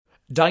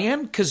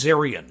Diane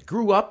Kazarian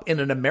grew up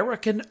in an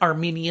American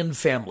Armenian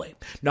family,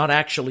 not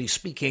actually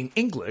speaking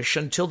English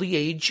until the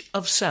age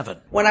of 7.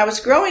 When I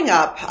was growing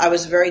up, I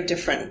was very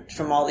different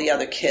from all the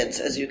other kids,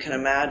 as you can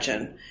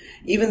imagine.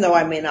 Even though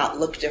I may not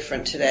look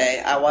different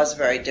today, I was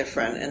very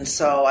different. And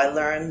so I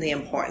learned the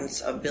importance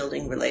of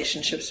building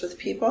relationships with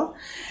people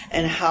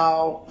and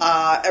how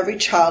every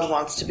child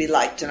wants to be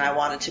liked, and I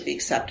wanted to be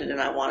accepted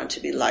and I wanted to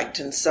be liked.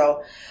 And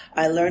so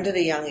I learned at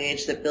a young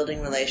age that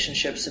building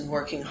relationships and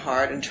working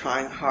hard and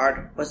trying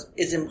hard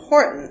is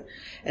important,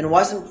 and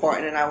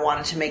I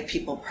wanted to make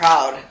people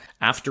proud.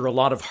 After a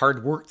lot of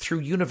hard work through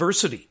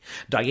university,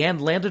 Diane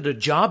landed a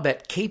job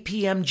at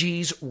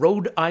KPMG's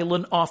Rhode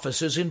Island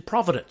offices in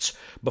Providence,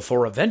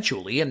 before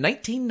eventually in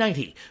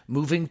 1990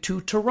 moving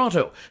to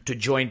Toronto to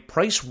join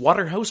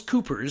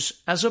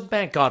PricewaterhouseCoopers as a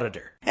bank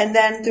auditor. And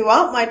then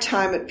throughout my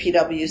time at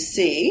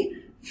PwC,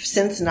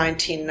 since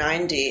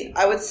 1990,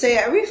 I would say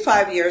every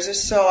 5 years or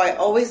so, I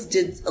always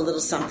did a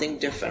little something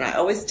different. I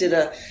always did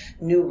a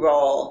new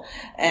role,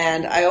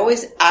 and I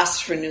always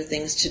asked for new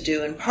things to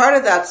do. And part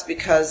of that's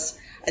because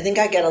I think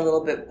I get a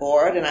little bit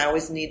bored and I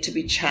always need to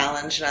be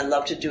challenged, and I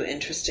love to do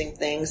interesting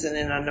things. And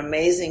in an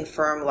amazing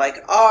firm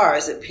like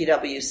ours at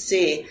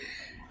PwC,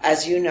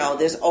 as you know,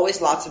 there's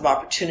always lots of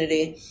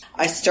opportunity.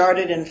 I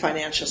started in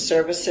financial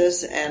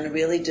services and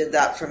really did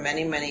that for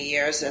many, many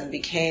years and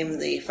became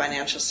the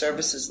financial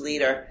services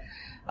leader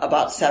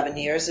about 7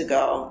 years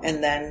ago.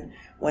 And then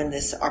when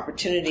this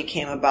opportunity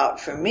came about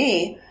for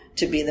me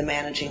to be the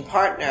managing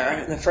partner,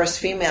 and the first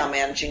female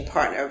managing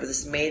partner of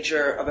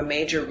a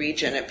major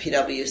region at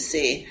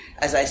PwC,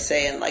 as I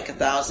say, in like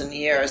 1,000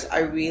 years,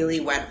 I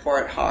really went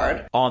for it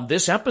hard. On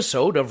this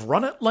episode of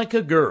Run It Like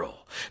a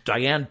Girl,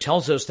 Diane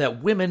tells us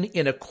that women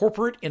in a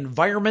corporate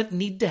environment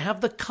need to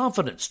have the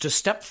confidence to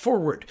step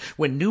forward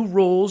when new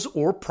roles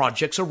or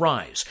projects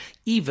arise,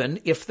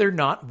 even if they're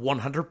not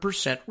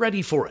 100%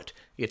 ready for it.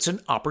 It's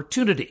an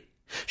opportunity.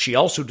 She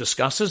also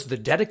discusses the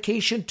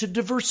dedication to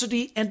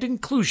diversity and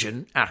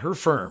inclusion at her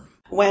firm.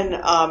 When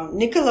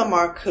Nicolas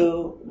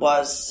Marcoux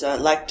was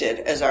elected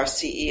as our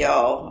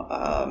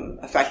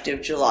CEO,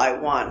 effective July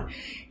 1,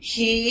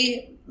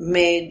 he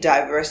made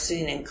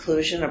diversity and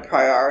inclusion a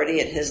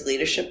priority at his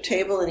leadership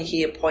table, and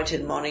he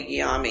appointed Mona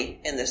Guillaume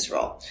in this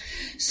role.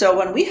 So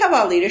when we have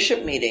our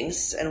leadership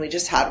meetings, and we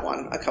just had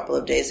one a couple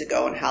of days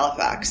ago in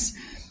Halifax,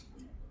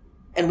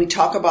 and we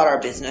talk about our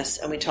business,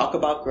 and we talk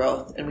about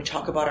growth, and we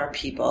talk about our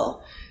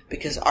people,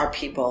 because our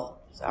people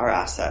is our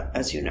asset,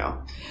 as you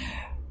know.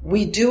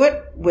 We do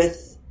it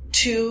with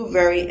two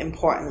very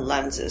important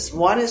lenses.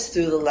 One is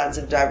through the lens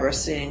of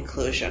diversity and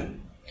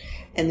inclusion,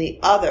 and the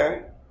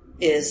other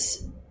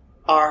is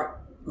our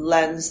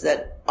lens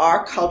that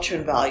our culture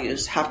and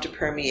values have to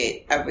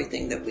permeate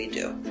everything that we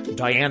do.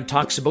 Diane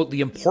talks about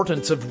the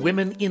importance of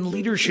women in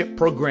leadership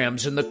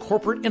programs in the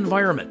corporate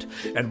environment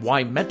and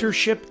why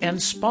mentorship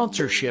and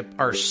sponsorship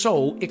are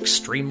so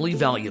extremely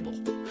valuable.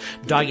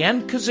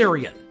 Diane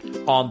Kazarian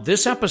on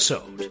this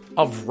episode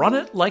of Run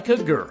It Like a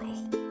Girl.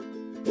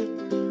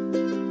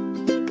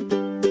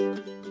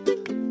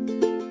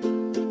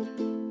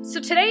 So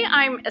today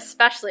I'm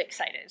especially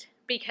excited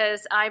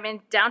because I'm in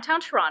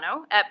downtown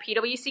Toronto at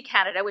PwC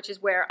Canada, which is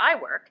where I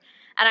work,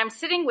 and I'm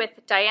sitting with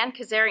Diane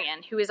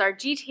Kazarian, who is our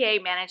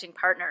GTA managing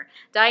partner.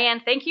 Diane,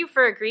 thank you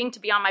for agreeing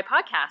to be on my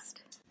podcast.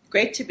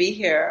 Great to be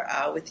here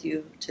with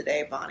you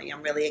today, Bonnie.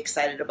 I'm really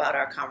excited about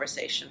our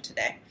conversation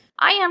today.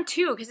 I am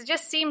too, because it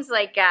just seems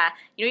like,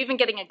 even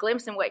getting a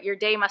glimpse in what your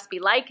day must be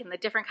like and the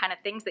different kind of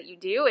things that you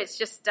do, it's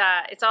just,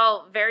 it's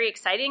all very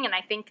exciting, and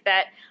I think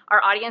that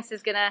our audience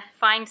is going to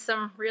find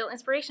some real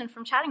inspiration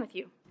from chatting with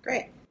you.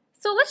 Great.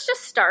 So let's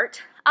just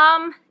start.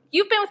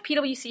 You've been with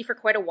PwC for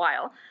quite a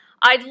while.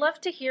 I'd love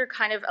to hear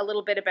kind of a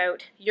little bit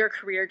about your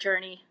career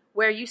journey,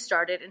 where you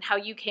started, and how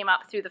you came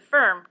up through the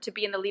firm to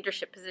be in the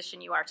leadership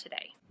position you are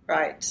today.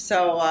 Right.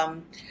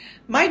 So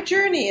my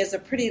journey is a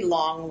pretty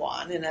long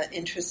one and an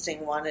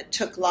interesting one. It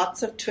took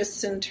lots of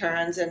twists and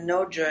turns, and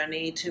no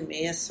journey to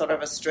me is sort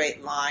of a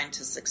straight line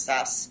to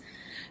success.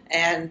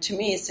 And to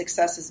me,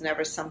 success is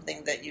never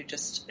something that you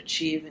just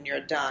achieve and you're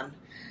done.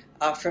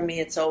 For me,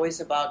 it's always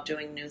about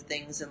doing new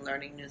things and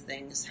learning new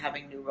things,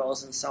 having new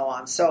roles, and so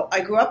on. So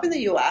I grew up in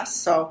the U.S.,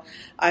 so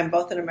I'm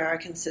both an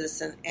American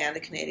citizen and a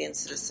Canadian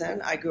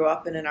citizen. I grew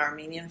up in an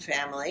Armenian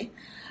family,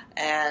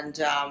 and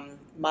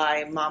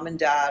my mom and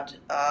dad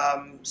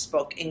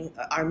spoke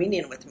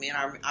Armenian with me,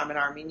 and I'm an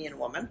Armenian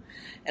woman,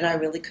 and I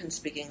really couldn't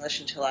speak English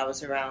until I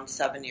was around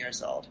 7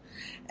 years old.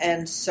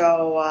 And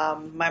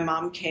so my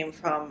mom came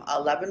from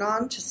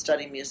Lebanon to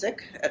study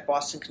music at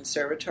Boston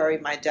Conservatory.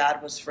 My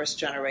dad was first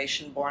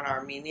generation born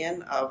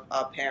Armenian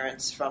of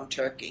parents from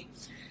Turkey.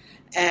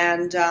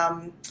 And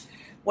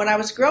when I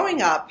was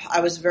growing up, I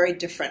was very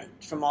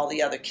different from all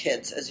the other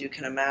kids, as you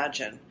can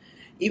imagine.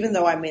 Even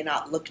though I may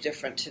not look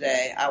different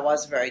today, I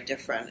was very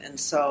different. And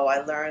so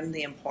I learned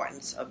the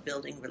importance of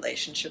building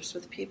relationships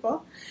with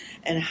people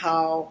and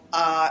how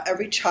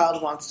every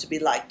child wants to be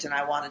liked, and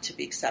I wanted to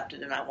be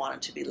accepted and I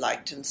wanted to be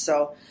liked. And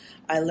so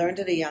I learned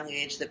at a young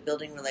age that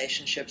building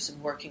relationships and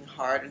working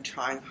hard and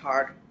trying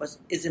hard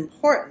is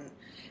important,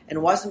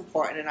 and was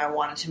important, and I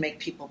wanted to make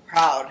people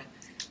proud,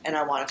 and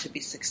I wanted to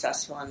be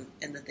successful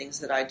in the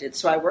things that I did.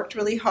 So I worked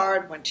really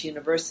hard, went to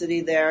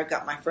university there,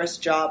 got my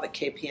first job at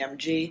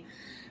KPMG,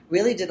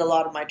 really did a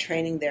lot of my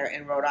training there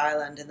in Rhode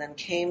Island, and then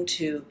came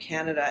to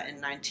Canada in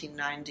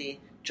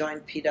 1990,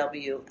 joined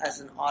PW as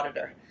an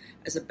auditor,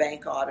 as a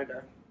bank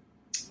auditor.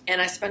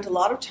 And I spent a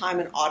lot of time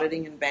in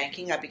auditing and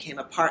banking. I became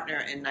a partner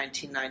in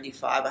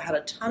 1995. I had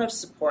a ton of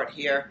support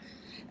here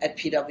at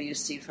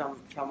PwC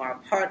from our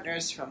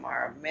partners, from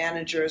our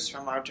managers,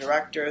 from our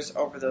directors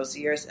over those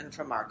years, and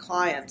from our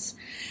clients.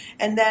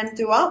 And then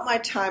throughout my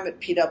time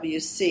at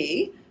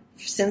PwC,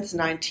 since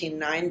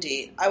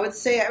 1990, I would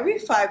say every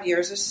 5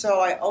 years or so,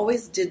 I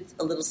always did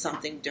a little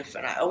something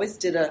different. I always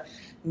did a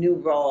new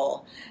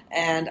role,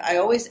 and I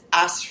always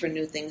asked for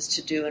new things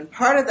to do. And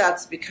part of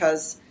that's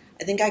because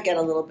I think I get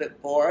a little bit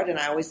bored, and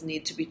I always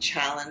need to be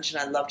challenged,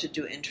 and I love to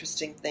do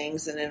interesting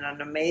things. And in an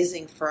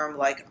amazing firm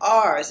like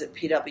ours at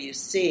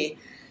PwC,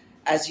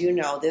 as you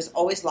know, there's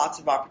always lots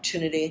of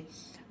opportunity.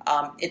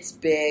 It's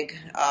big.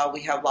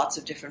 We have lots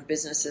of different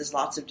businesses,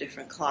 lots of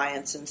different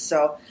clients. And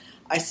so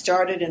I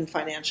started in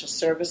financial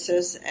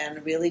services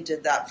and really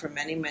did that for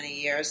many,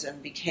 many years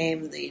and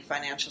became the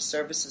financial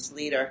services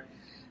leader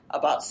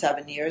about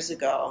 7 years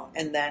ago.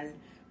 And then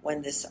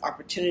when this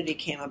opportunity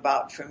came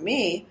about for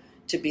me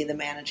to be the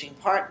managing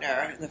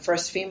partner, the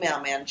first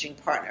female managing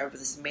partner of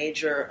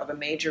a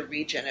major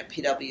region at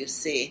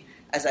PwC,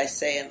 as I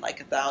say, in like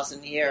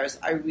 1,000 years,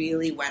 I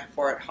really went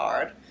for it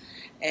hard.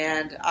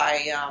 And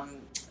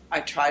I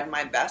tried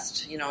my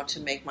best, to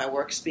make my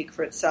work speak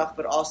for itself,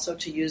 but also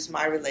to use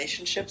my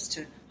relationships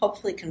to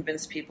hopefully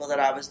convince people that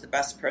I was the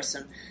best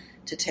person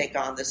to take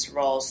on this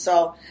role.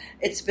 So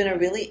it's been a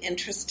really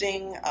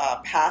interesting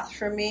path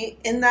for me.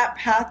 In that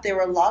path, there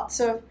were lots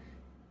of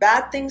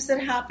bad things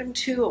that happened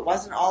too. It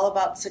wasn't all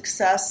about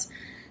success.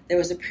 There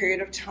was a period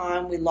of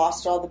time we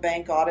lost all the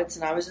bank audits,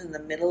 and I was in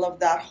the middle of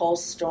that whole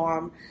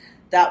storm.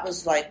 That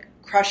was like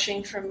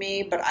crushing for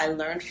me, but I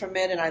learned from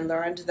it, and I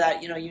learned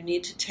that, you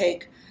need to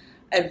take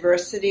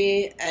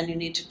adversity and you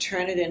need to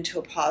turn it into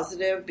a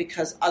positive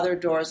because other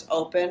doors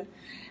open.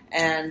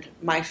 And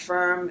my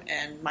firm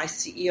and my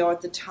CEO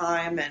at the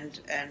time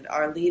and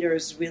our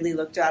leaders really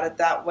looked at it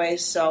that way.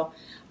 So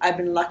I've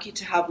been lucky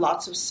to have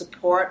lots of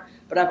support,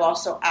 but I've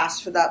also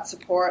asked for that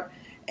support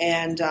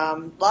and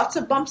lots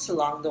of bumps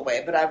along the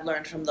way, but I've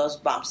learned from those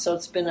bumps. So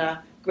it's been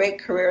a great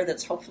career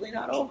that's hopefully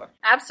not over.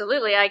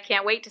 Absolutely. I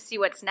can't wait to see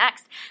what's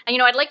next.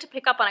 And, I'd like to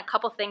pick up on a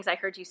couple things I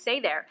heard you say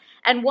there.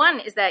 And one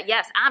is that,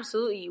 yes,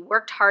 absolutely, you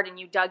worked hard and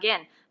you dug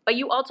in, but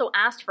you also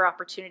asked for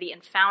opportunity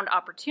and found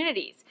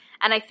opportunities.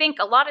 And I think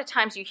a lot of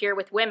times you hear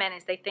with women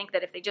is they think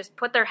that if they just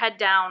put their head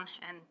down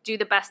and do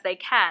the best they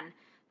can,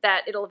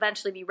 that it'll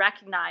eventually be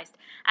recognized.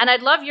 And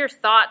I'd love your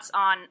thoughts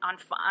on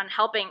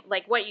helping,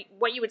 like what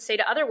you would say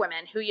to other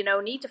women who,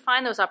 need to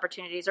find those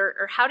opportunities,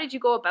 or how did you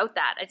go about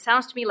that? It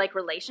sounds to me like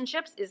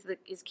relationships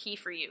is key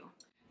for you.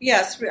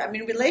 Yes, I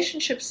mean,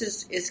 relationships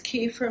is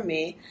key for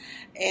me,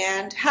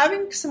 and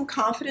having some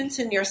confidence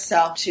in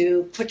yourself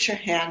to put your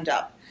hand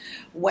up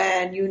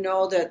when you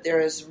know that there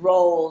is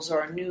roles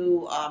or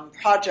new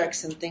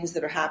projects and things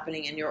that are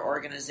happening in your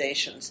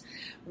organizations.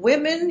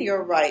 Women,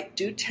 you're right,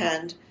 do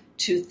tend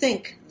to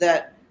think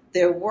that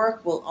their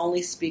work will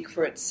only speak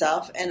for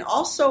itself. And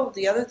also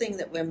the other thing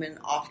that women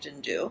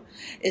often do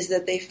is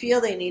that they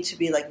feel they need to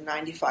be like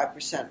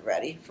 95%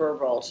 ready for a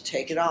role to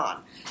take it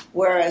on.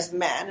 Whereas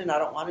men, and I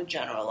don't want to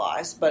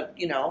generalize, but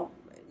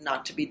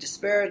not to be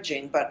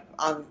disparaging, but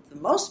on the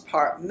most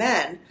part,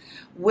 men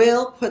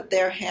will put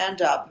their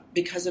hand up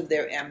because of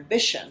their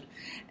ambition.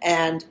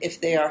 And if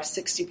they are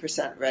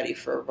 60% ready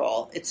for a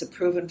role, it's a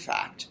proven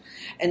fact.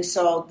 And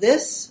so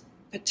this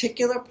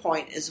particular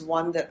point is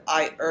one that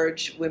I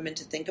urge women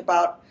to think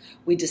about.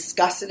 We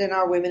discuss it in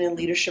our Women in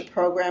Leadership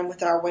program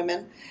with our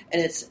women, and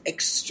it's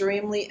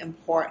extremely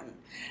important.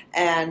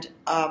 And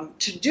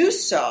to do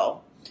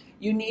so,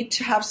 you need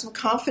to have some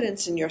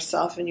confidence in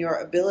yourself and your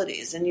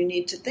abilities, and you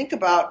need to think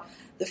about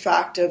the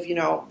fact of,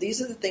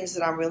 these are the things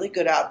that I'm really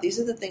good at. These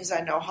are the things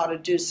I know how to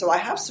do. So I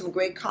have some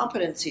great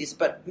competencies,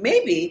 but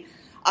maybe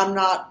I'm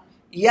not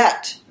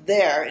yet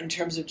there in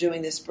terms of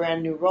doing this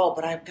brand new role,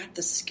 but I've got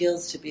the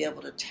skills to be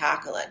able to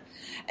tackle it.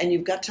 And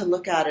you've got to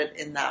look at it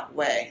in that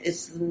way.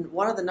 It's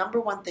one of the number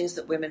one things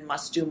that women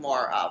must do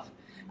more of.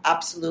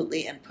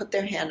 Absolutely. And put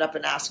their hand up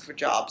and ask for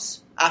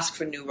jobs, ask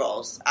for new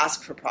roles,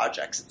 ask for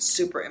projects. It's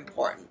super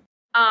important.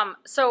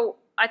 So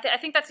I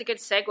think that's a good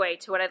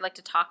segue to what I'd like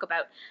to talk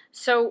about.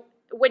 So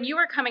when you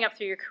were coming up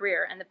through your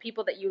career and the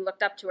people that you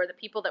looked up to are the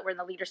people that were in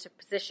the leadership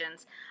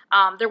positions,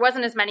 there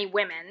wasn't as many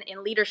women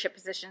in leadership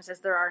positions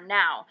as there are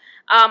now.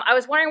 I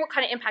was wondering what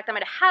kind of impact that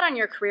might have had on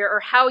your career, or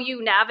how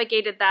you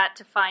navigated that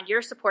to find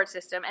your support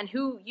system and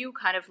who you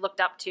kind of looked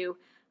up to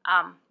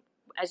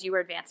as you were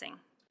advancing.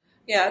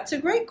 Yeah, it's a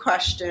great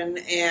question.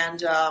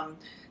 And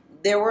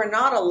there were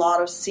not a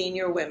lot of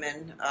senior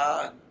women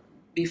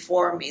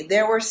before me.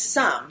 There were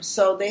some.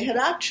 So they had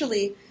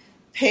actually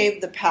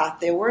paved the path.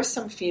 There were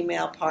some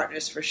female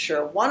partners for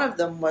sure. One of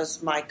them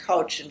was my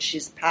coach, and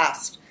she's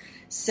passed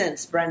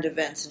since, Brenda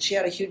Vince, and she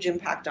had a huge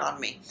impact on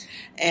me.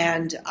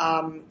 And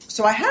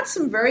so I had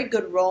some very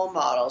good role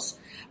models.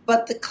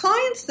 But the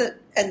clients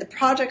and the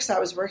projects I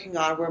was working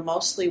on were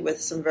mostly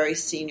with some very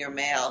senior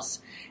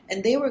males,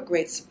 and they were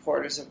great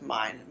supporters of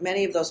mine.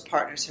 Many of those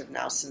partners have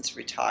now since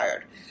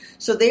retired.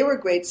 So they were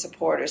great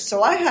supporters.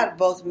 So I had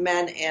both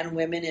men and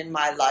women in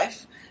my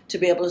life to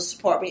be able to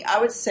support me. I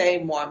would say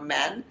more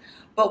men.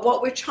 But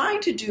what we're trying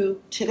to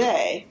do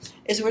today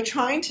is we're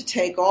trying to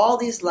take all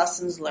these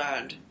lessons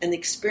learned and the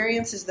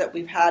experiences that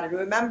we've had. And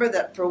remember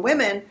that for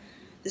women,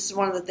 this is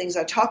one of the things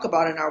I talk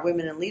about in our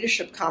women in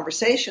leadership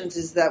conversations,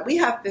 is that we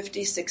have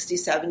 50, 60,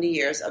 70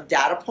 years of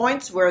data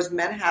points, whereas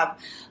men have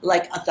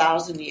like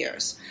 1,000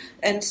 years.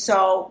 And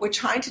so we're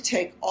trying to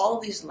take all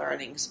of these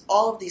learnings,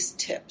 all of these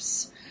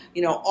tips,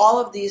 all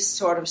of these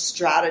sort of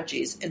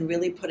strategies and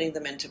really putting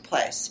them into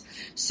place.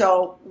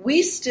 So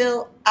we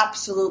still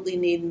absolutely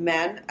need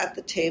men at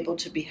the table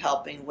to be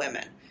helping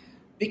women,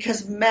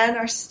 because men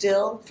are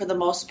still, for the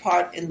most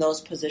part, in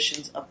those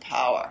positions of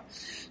power.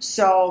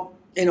 So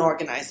in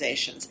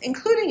organizations,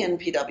 including in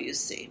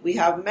PwC. We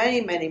have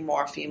many, many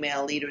more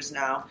female leaders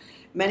now,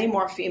 many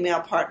more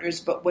female partners,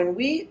 but when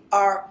we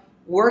are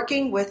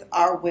working with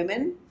our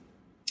women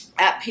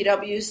at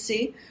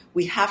PwC,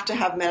 we have to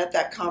have men at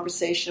that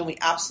conversation. We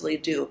absolutely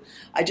do.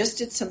 I just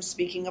did some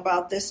speaking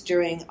about this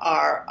during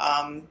our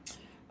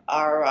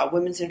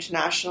Women's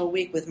International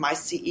Week with my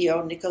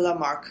CEO, Nicolas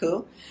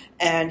Marcoux,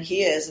 and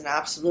he is an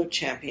absolute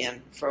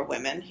champion for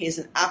women. He is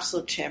an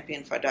absolute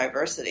champion for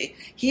diversity.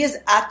 He is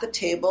at the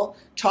table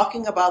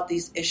talking about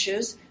these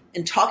issues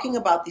and talking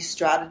about these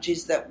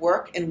strategies that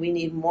work, and we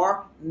need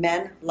more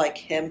men like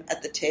him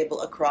at the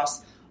table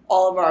across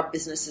all of our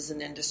businesses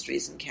and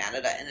industries in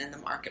Canada and in the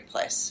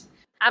marketplace.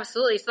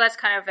 Absolutely. So that's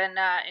kind of in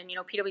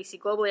PwC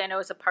globally, I know,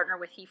 is a partner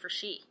with He for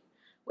She,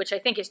 which I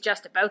think is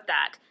just about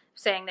that,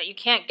 saying that you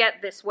can't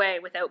get this way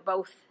without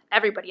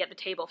everybody at the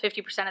table.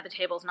 50% of the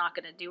table is not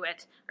going to do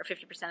it, or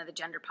 50% of the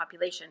gender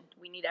population.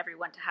 We need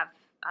everyone to have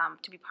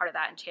to be part of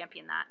that and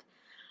champion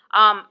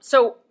that.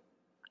 So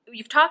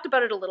you've talked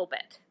about it a little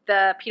bit,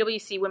 the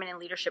PwC Women in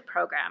Leadership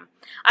Program.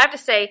 I have to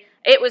say,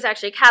 it was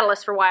actually a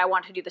catalyst for why I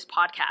wanted to do this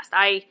podcast.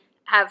 I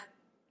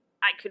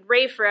could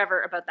rave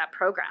forever about that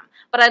program,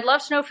 but I'd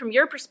love to know from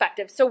your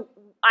perspective. So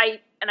I've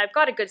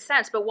got a good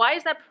sense, but why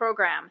is that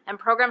program and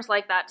programs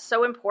like that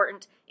so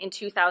important in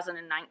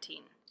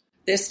 2019?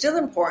 They're still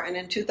important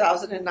in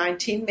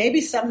 2019. Maybe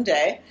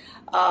someday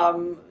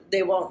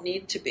they won't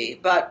need to be.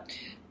 But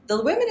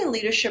the Women in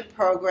Leadership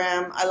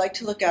Program, I like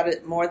to look at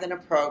it more than a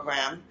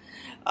program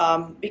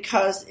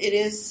because it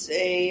is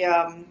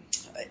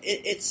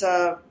it's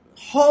a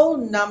whole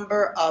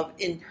number of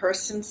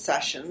in-person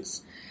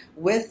sessions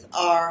with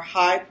our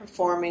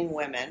high-performing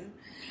women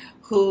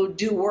who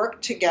do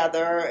work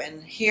together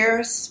and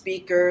hear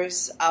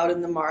speakers out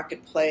in the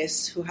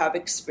marketplace who have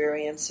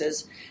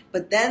experiences,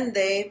 but then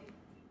they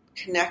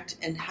connect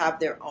and have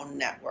their own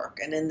network.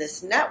 And in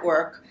this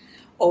network,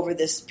 over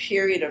this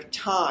period of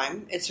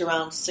time, it's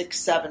around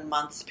 6-7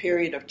 months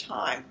period of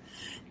time,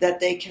 that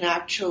they can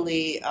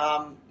actually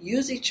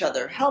use each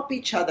other, help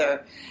each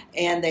other,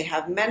 and they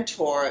have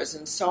mentors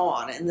and so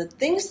on. And the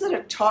things that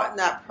are taught in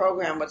that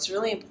program, what's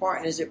really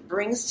important is it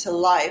brings to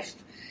life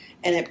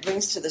and it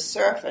brings to the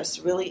surface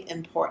really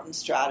important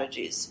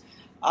strategies.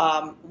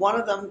 One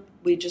of them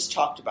we just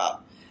talked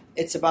about.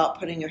 It's about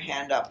putting your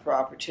hand up for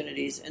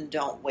opportunities and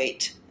don't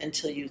wait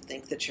until you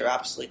think that you're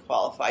absolutely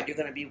qualified. You're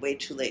going to be way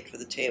too late for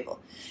the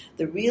table.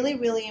 The really,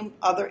 really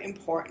other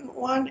important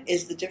one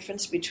is the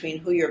difference between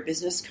who your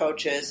business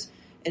coach is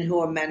and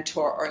who a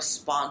mentor or a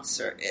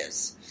sponsor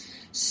is.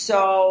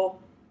 So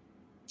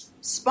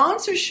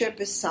sponsorship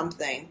is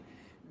something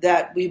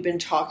that we've been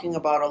talking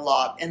about a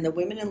lot. And the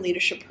Women in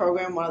Leadership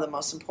Program, one of the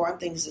most important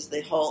things is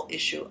the whole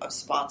issue of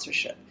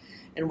sponsorship.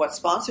 And what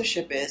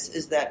sponsorship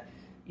is that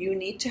you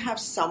need to have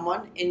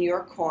someone in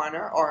your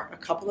corner or a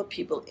couple of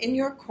people in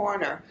your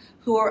corner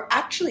who are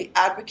actually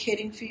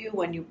advocating for you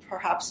when you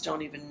perhaps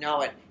don't even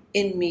know it,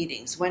 in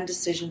meetings, when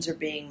decisions are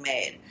being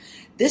made.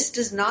 This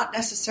does not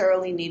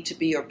necessarily need to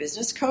be your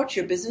business coach.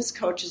 Your business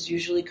coach is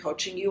usually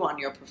coaching you on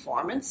your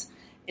performance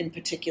in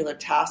particular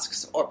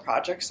tasks or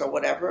projects or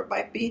whatever it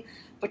might be.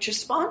 But your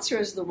sponsor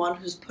is the one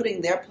who's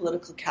putting their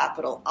political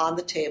capital on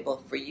the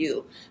table for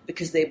you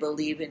because they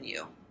believe in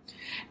you.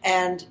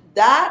 And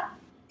that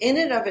in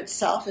and of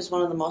itself is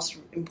one of the most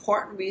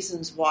important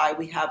reasons why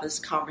we have this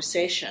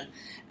conversation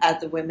at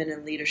the Women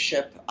in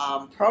Leadership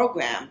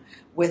program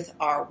with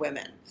our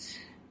women.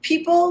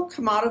 People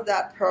come out of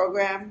that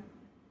program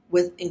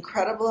with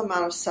incredible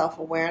amount of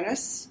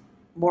self-awareness,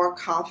 more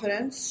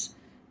confidence,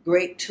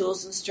 great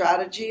tools and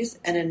strategies,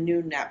 and a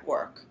new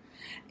network.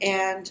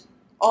 And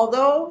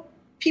although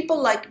people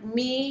like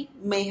me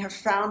may have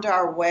found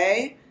our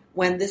way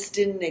when this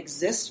didn't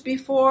exist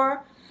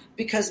before,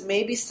 because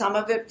maybe some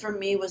of it for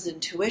me was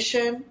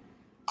intuition.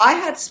 I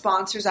had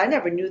sponsors. I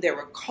never knew they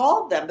were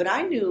called them, but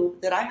I knew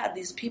that I had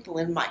these people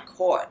in my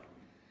court.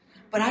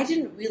 But I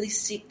didn't really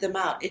seek them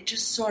out. It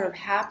just sort of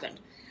happened.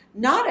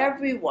 Not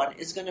everyone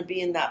is going to be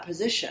in that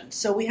position.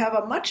 So we have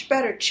a much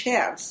better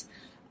chance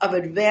of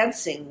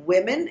advancing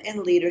women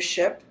in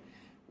leadership,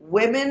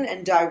 women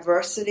in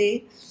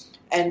diversity,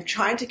 and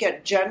trying to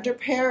get gender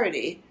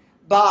parity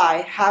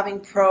by having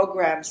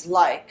programs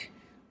like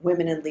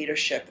Women in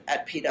Leadership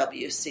at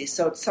PwC.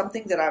 So it's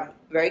something that I'm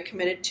very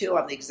committed to.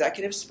 I'm the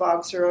executive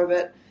sponsor of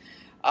it.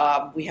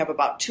 We have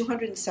about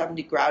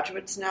 270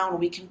 graduates now, and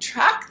we can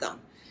track them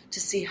to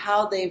see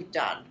how they've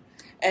done.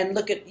 And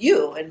look at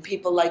you and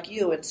people like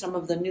you and some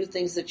of the new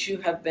things that you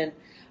have been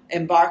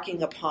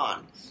embarking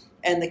upon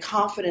and the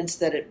confidence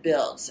that it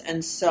builds.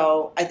 And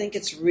so I think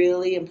it's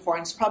really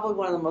important. It's probably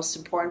one of the most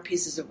important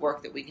pieces of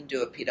work that we can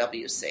do at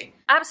PwC.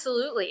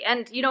 Absolutely.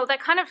 And, that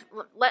kind of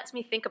lets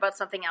me think about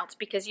something else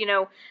because,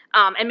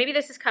 and maybe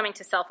this is coming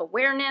to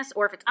self-awareness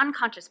or if it's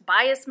unconscious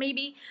bias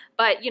maybe,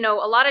 but,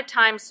 a lot of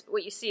times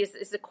what you see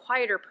is the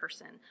quieter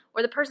person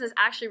or the person is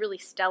actually really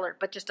stellar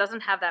but just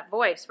doesn't have that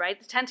voice, right?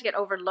 They tend to get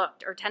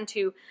overlooked or tend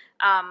to,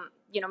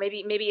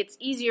 maybe it's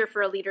easier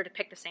for a leader to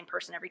pick the same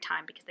person every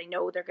time because they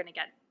know they're going to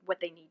get what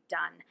they need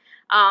done.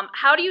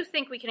 How do you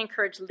think we can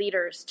encourage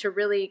leaders to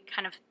really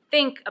kind of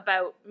think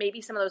about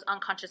maybe some of those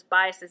unconscious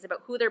biases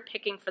about who they're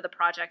picking for the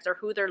projects or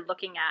who they're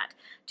looking at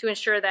to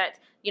ensure that,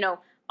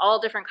 all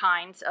different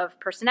kinds of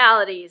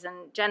personalities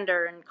and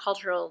gender and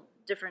cultural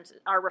differences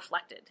are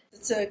reflected?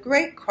 It's a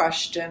great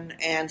question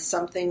and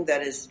something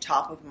that is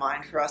top of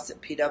mind for us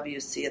at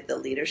PwC at the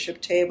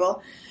leadership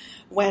table.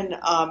 When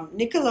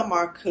Nicolas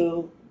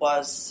Marcoux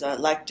was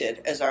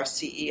elected as our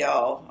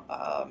CEO,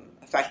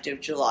 effective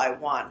July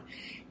 1,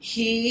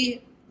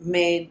 he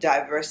made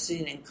diversity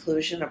and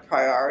inclusion a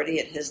priority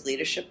at his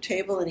leadership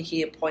table, and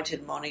he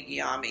appointed Mona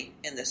Guillaume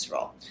in this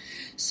role.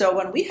 So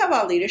when we have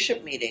our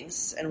leadership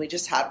meetings, and we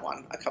just had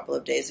one a couple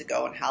of days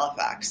ago in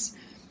Halifax,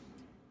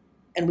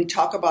 and we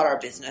talk about our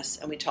business,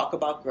 and we talk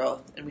about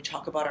growth, and we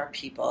talk about our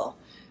people,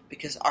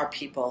 because our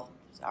people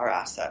is our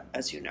asset,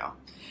 as you know.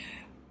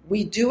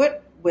 We do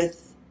it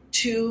with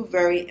two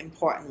very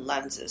important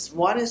lenses.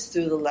 One is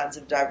through the lens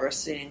of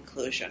diversity and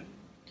inclusion,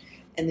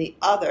 and the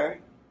other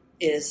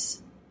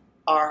is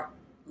our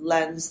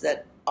lens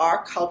that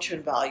our culture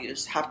and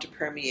values have to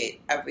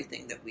permeate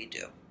everything that we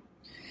do.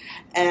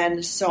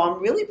 And so I'm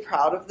really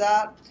proud of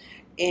that.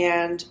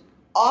 And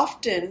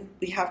often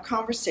we have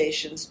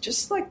conversations,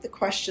 just like the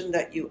question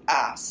that you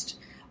asked,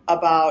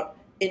 about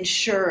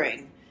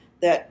ensuring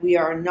that we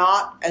are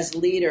not, as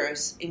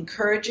leaders,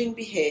 encouraging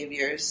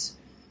behaviors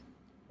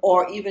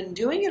or even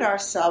doing it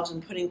ourselves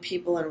and putting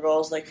people in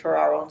roles like for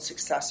our own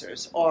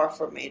successors or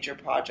for major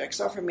projects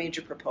or for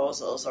major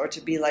proposals or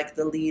to be like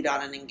the lead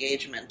on an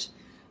engagement,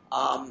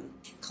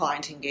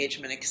 client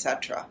engagement,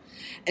 etc.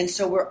 And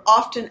so we're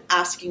often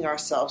asking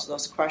ourselves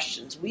those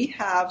questions. We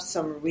have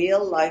some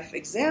real life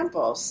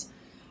examples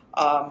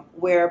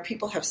where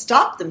people have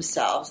stopped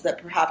themselves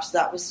that perhaps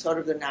that was sort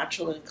of the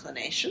natural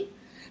inclination,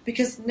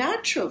 because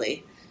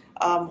naturally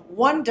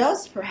one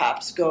does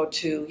perhaps go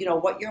to,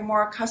 what you're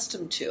more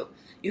accustomed to.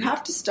 You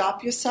have to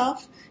stop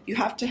yourself. You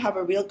have to have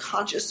a real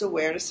conscious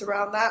awareness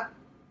around that.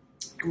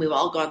 And we've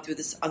all gone through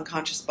this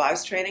unconscious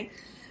bias training.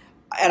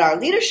 At our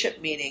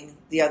leadership meeting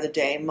the other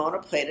day, Mona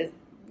played a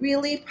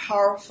really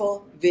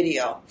powerful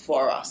video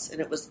for us, and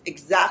it was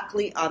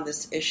exactly on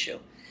this issue.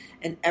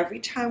 And every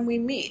time we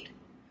meet,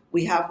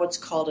 we have what's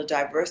called a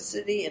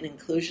diversity and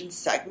inclusion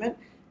segment,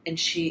 and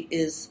she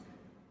is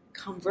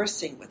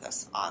conversing with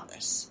us on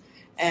this.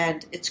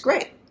 And it's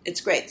great.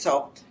 It's great.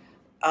 So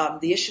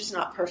the issue's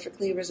not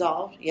perfectly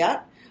resolved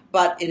yet,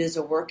 but it is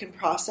a work in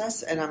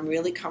process, and I'm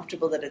really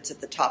comfortable that it's at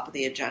the top of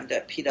the agenda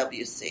at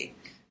PwC.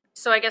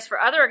 So I guess for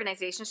other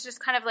organizations, just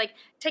kind of like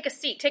take a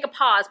seat, take a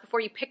pause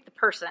before you pick the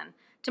person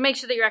to make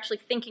sure that you're actually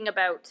thinking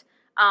about,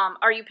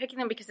 are you picking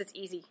them because it's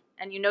easy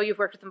and you've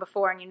worked with them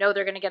before and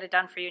they're going to get it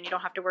done for you and you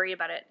don't have to worry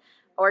about it,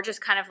 or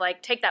just kind of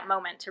like take that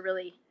moment to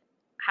really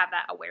have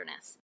that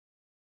awareness.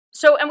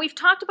 So, and we've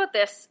talked about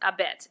this a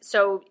bit,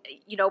 so,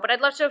 but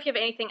I'd love to know if you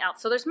have anything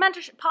else. So there's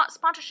mentorship,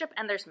 sponsorship,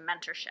 and there's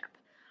mentorship.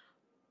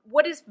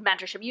 What is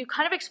mentorship? You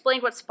kind of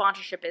explained what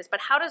sponsorship is, but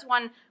how does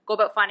one go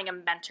about finding a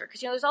mentor? Because,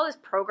 there's all these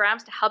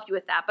programs to help you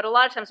with that, but a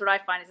lot of times what I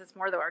find is it's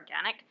more the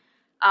organic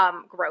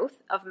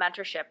growth of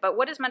mentorship. But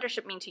what does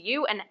mentorship mean to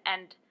you,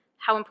 and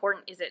how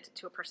important is it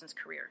to a person's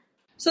career?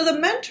 So the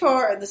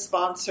mentor and the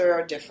sponsor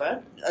are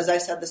different. As I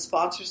said, the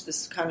sponsor is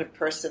this kind of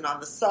person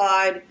on the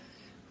side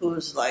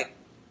who's like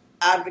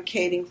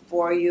advocating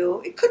for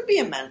you. It could be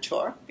a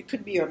mentor. It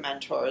could be your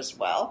mentor as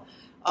well.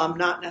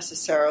 Not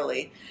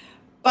necessarily.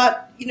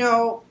 But,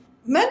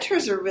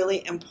 mentors are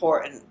really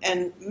important.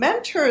 And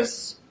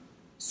mentors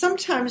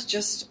sometimes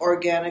just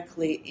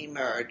organically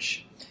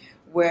emerge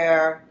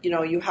where,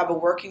 you have a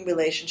working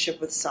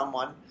relationship with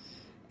someone.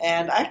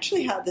 And I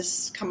actually had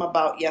this come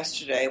about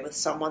yesterday with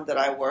someone that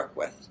I work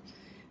with.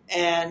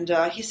 And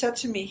he said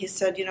to me,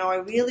 I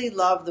really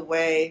love the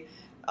way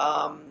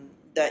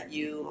that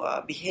you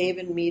behave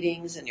in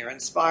meetings and you're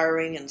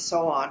inspiring and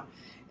so on.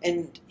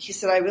 And he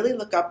said, I really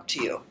look up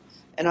to you.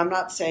 And I'm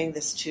not saying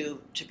this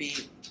to be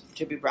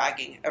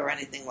bragging or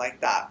anything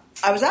like that.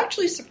 I was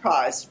actually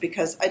surprised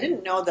because I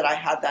didn't know that I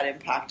had that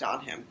impact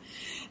on him.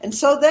 And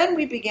so then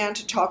we began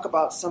to talk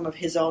about some of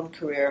his own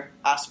career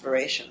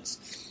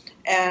aspirations.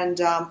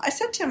 And I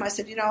said to him, I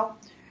said,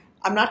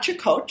 I'm not your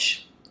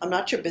coach. I'm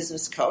not your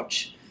business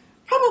coach.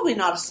 Probably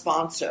not a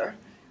sponsor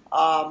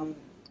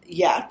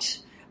yet.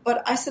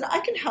 But I said,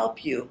 I can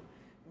help you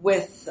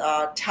with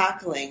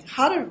tackling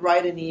how to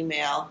write an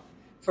email,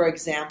 for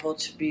example,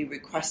 to be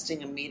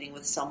requesting a meeting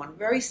with someone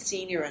very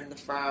senior in the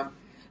firm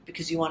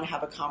because you want to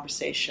have a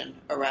conversation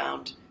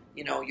around,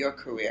 your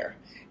career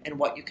and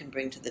what you can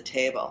bring to the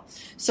table.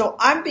 So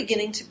I'm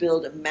beginning to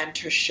build a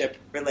mentorship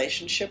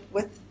relationship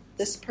with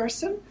this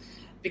person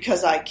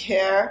because I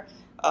care,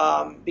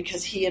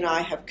 because he and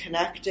I have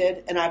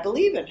connected, and I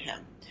believe in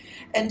him.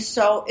 And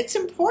so it's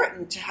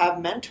important to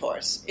have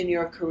mentors in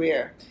your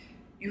career.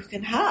 You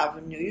can have,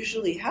 and you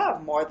usually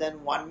have, more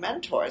than one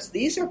mentors.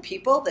 These are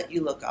people that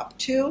you look up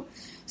to,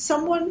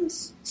 someone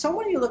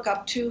you look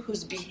up to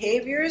whose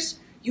behaviors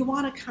you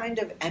want to kind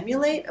of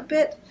emulate a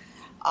bit,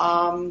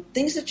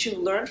 things that you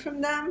learn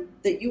from them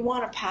that you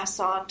want to pass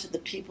on to the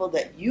people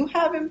that you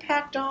have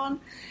impact on.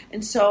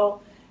 And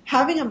so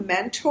having a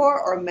mentor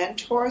or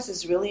mentors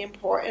is really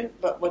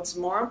important, but what's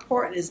more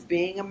important is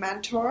being a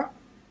mentor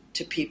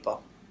to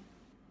people.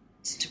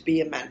 It's to be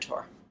a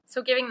mentor.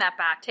 So giving that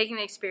back, taking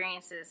the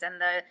experiences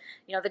and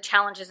the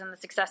challenges and the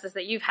successes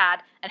that you've had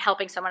and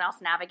helping someone else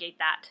navigate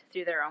that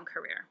through their own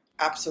career.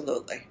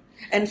 Absolutely.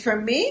 And for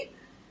me,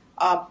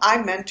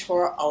 I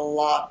mentor a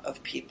lot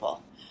of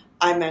people.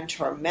 I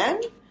mentor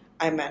men.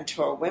 I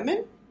mentor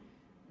women.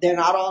 They're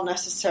not all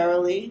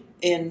necessarily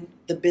in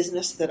the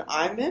business that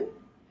I'm in.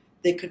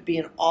 They could be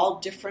in all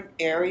different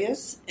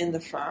areas in the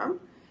firm.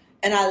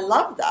 And I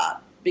love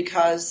that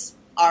because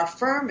our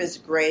firm is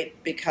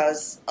great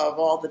because of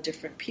all the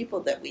different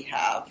people that we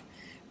have,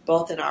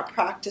 both in our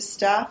practice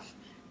staff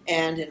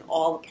and in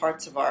all the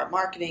parts of our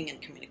marketing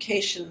and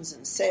communications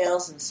and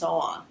sales and so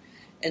on.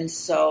 And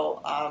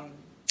so,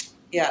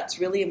 it's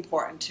really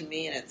important to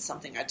me, and it's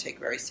something I take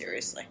very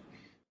seriously.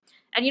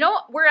 And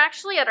we're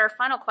actually at our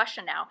final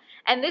question now.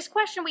 And this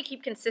question we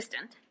keep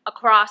consistent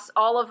across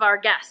all of our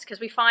guests because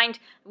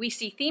we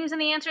see themes in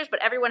the answers,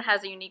 but everyone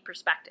has a unique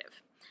perspective.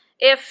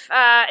 If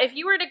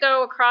you were to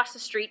go across the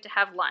street to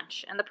have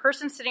lunch and the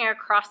person sitting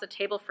across the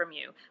table from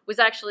you was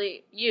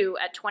actually you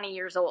at 20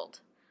 years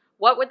old,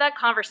 what would that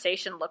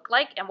conversation look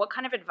like and what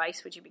kind of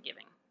advice would you be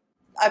giving?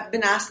 I've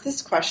been asked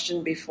this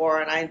question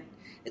before, and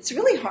it's a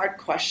really hard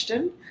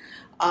question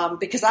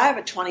because I have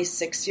a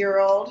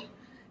 26-year-old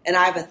and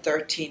I have a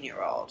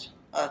 13-year-old,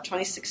 a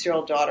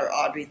 26-year-old daughter,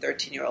 Audrey,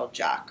 13-year-old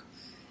Jack,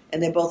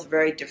 and they're both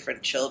very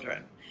different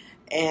children.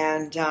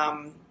 And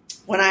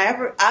when I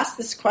ever asked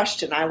this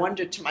question, I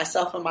wondered to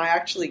myself, am I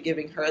actually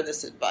giving her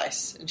this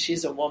advice? And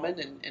she's a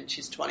woman and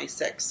she's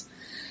 26.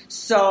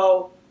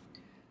 So,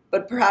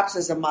 but perhaps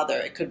as a mother,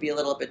 it could be a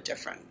little bit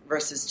different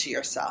versus to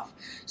yourself.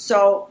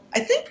 So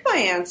I think my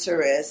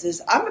answer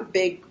is I'm a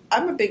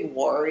big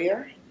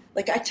worrier.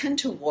 Like I tend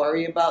to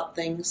worry about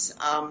things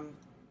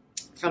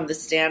from the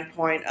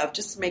standpoint of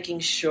just making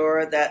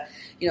sure that,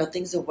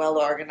 things are well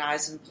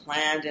organized and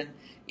planned, and,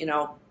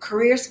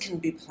 careers can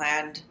be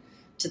planned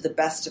to the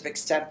best of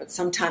extent, but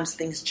sometimes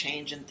things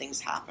change and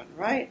things happen,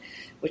 right?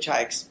 Which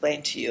I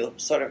explained to you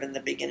sort of in the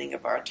beginning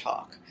of our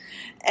talk.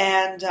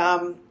 And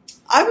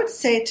I would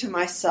say to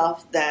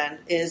myself then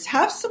is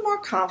have some more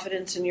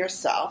confidence in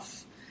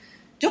yourself.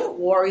 Don't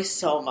worry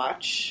so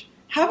much.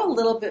 Have a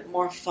little bit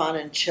more fun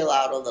and chill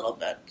out a little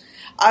bit.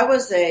 I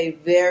was a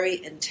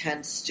very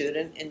intense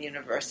student in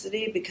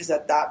university because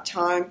at that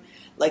time,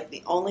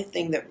 the only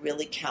thing that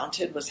really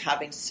counted was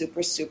having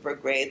super, super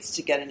grades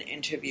to get an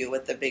interview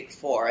with the Big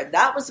Four. And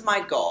that was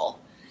my goal.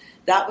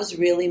 That was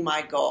really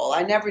my goal.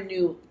 I never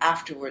knew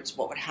afterwards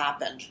what would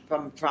happen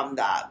from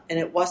that. And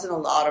it wasn't a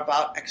lot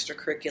about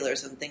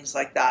extracurriculars and things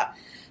like that.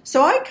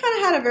 So I kind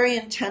of had a very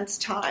intense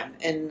time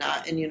in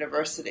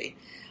university.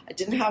 I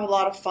didn't have a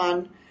lot of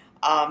fun.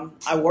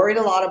 I worried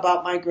a lot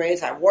about my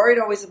grades. I worried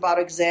always about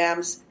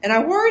exams. And I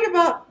worried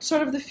about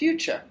sort of the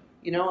future,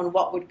 and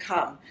what would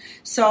come.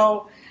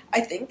 So I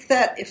think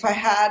that if I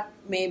had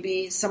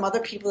maybe some other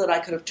people that I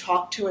could have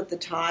talked to at the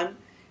time,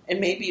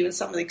 and maybe even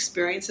some of the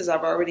experiences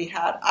I've already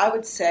had, I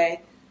would say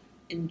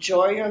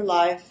enjoy your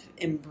life,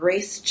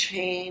 embrace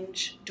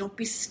change, don't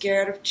be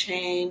scared of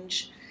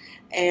change,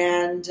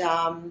 and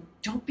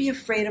don't be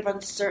afraid of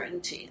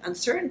uncertainty.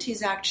 Uncertainty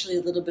is actually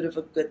a little bit of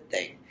a good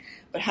thing.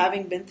 But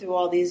having been through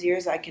all these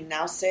years, I can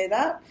now say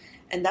that,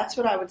 and that's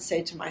what I would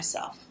say to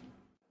myself.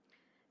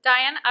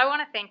 Diane, I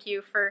want to thank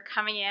you for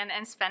coming in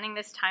and spending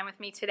this time with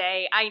me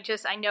today. I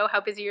know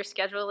how busy your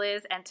schedule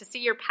is, and to see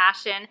your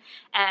passion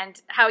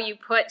and how you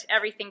put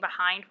everything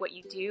behind what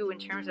you do in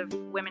terms of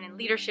women in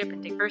leadership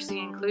and diversity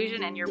and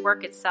inclusion and your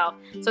work itself.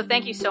 So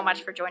thank you so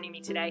much for joining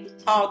me today.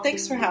 Oh,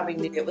 thanks for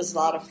having me. It was a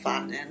lot of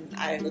fun, and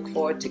I look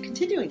forward to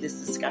continuing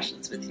these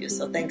discussions with you.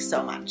 So thanks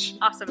so much.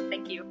 Awesome.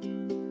 Thank you.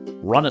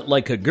 Run It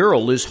Like a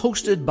Girl is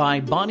hosted by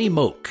Bonnie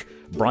Moak.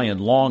 Brian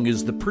Long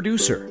is the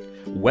producer.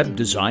 Web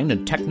design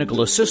and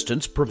technical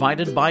assistance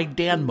provided by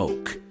Dan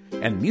Moak.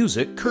 And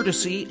music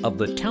courtesy of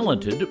the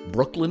talented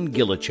Brooklyn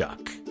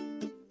Gillichuk.